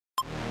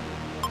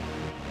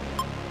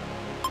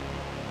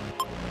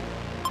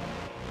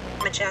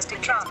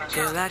Majestic trauma.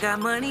 Girl, I got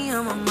money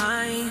on my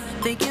mind,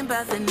 thinking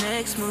about the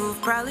next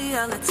move, probably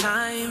all the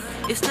time.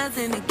 It's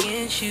nothing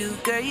against you,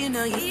 girl, you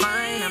know you're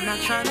fine. I'm not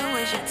trying to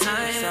waste your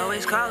time. It's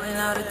always calling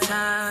all the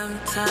time.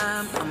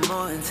 I'm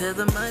more into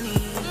the money.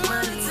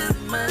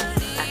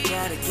 I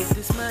gotta get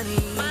this money.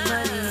 I'm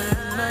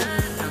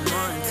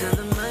more into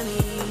the money.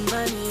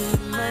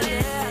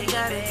 I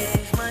gotta get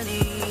this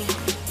money.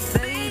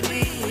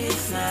 Baby,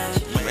 it's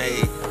not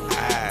May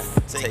I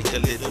take a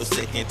little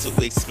second to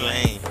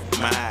explain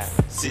my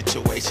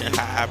situation,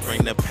 how I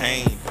bring the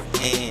pain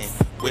in.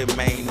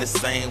 Remain the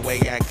same way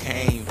I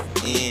came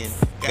in.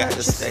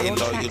 Gotta stay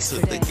loyal to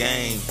the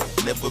game.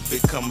 Never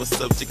become a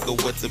subject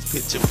of what the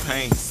picture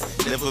paints.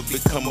 Never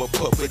become a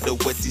puppet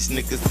of what these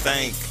niggas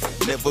think.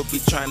 Never be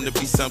trying to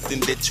be something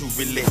that you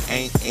really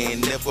ain't.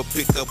 And never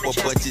pick up a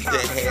budget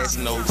that has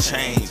no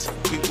change.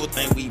 People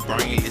think we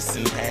brainless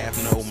and have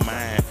no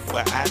mind,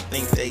 but I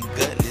think they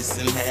gutless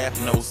and have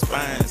no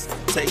spines.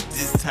 Take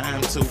this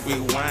time to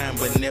rewind,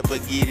 but never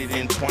get it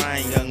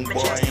entwined. Young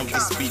boy, I'm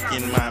just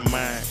speaking my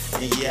mind.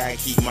 And yeah, I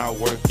keep my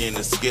work in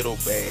a skittle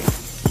bag.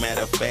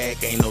 Matter of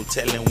fact, ain't no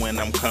telling when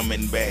I'm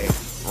coming back.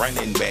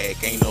 Running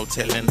back, ain't no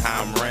telling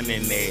how I'm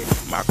running it.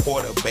 My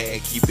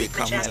quarterback keep it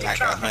coming like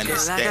 100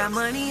 steps. I got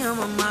money on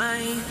my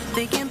mind,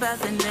 thinking about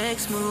the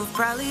next move,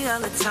 probably all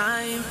the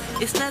time.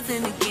 It's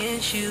nothing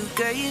against you,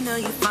 girl, you know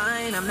you're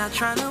fine. I'm not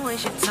trying to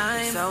waste your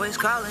time. It's always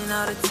calling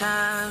all the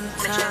time.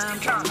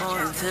 I'm more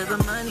into the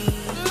money.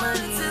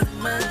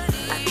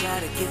 I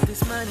gotta get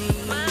this money.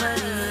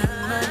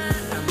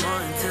 I'm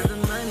more into the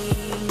money.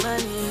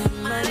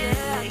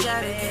 I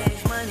gotta get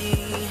this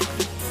money.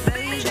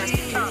 Baby,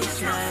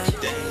 it's not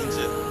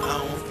Danger, I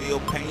don't feel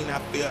pain, I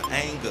feel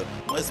anger.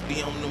 Must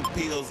be on them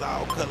pills,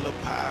 all color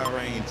Power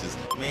Rangers.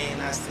 Man,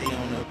 I stay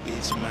on a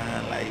bitch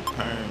mind like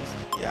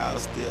perms. Y'all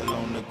still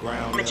on the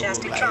ground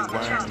level like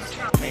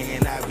worms.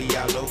 Man, I be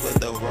all over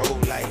the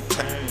road like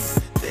turns.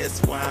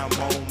 That's why I'm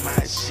on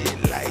my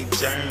shit like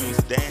germs.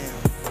 Damn,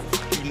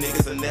 you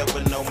niggas will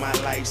never know my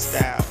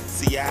lifestyle.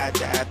 See, I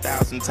die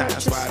 1,000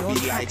 times, so I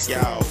be like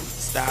y'all.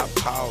 Stop,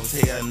 pause,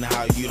 hell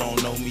nah, you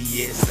don't know me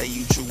yet. Say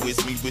you true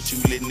with me, but you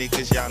lit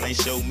niggas, y'all ain't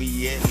show me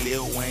yet.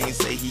 Lil Wayne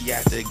say he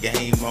got the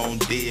game on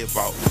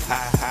deadball.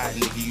 Hi,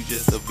 nigga, you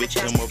just a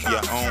victim of your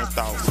own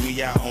thoughts.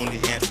 Me, I only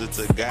answer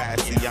to God,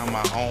 see, I'm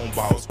my own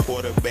boss.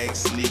 Quarterback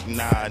sneak,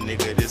 nah,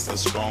 nigga, this a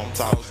strong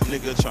talk.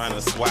 Nigga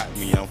tryna swat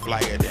me, I'm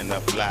flyer than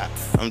a fly.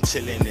 I'm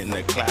chilling in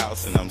the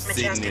clouds and I'm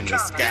sitting in the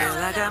sky. Girl,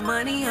 I got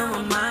money on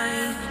my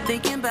mind,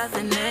 thinking about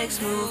the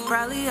next move,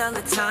 probably all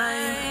the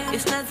time.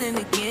 It's nothing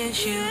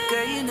against you, girl,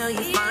 you know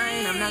you're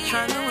fine. I'm not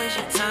trying to waste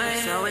your time.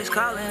 It's always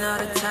calling all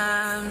the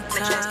time.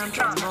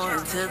 I'm more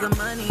into the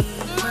money.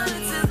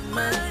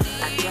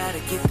 I gotta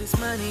get this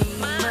money.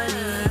 I'm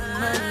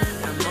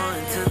more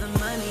into the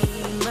money.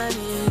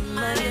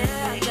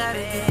 I gotta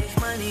get this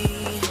money.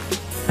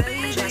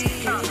 Baby,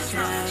 it's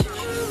not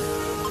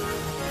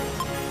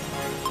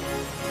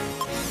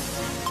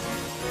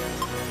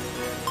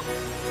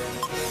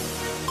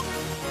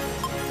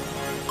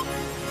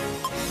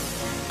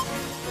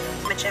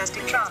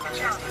Majestic trauma.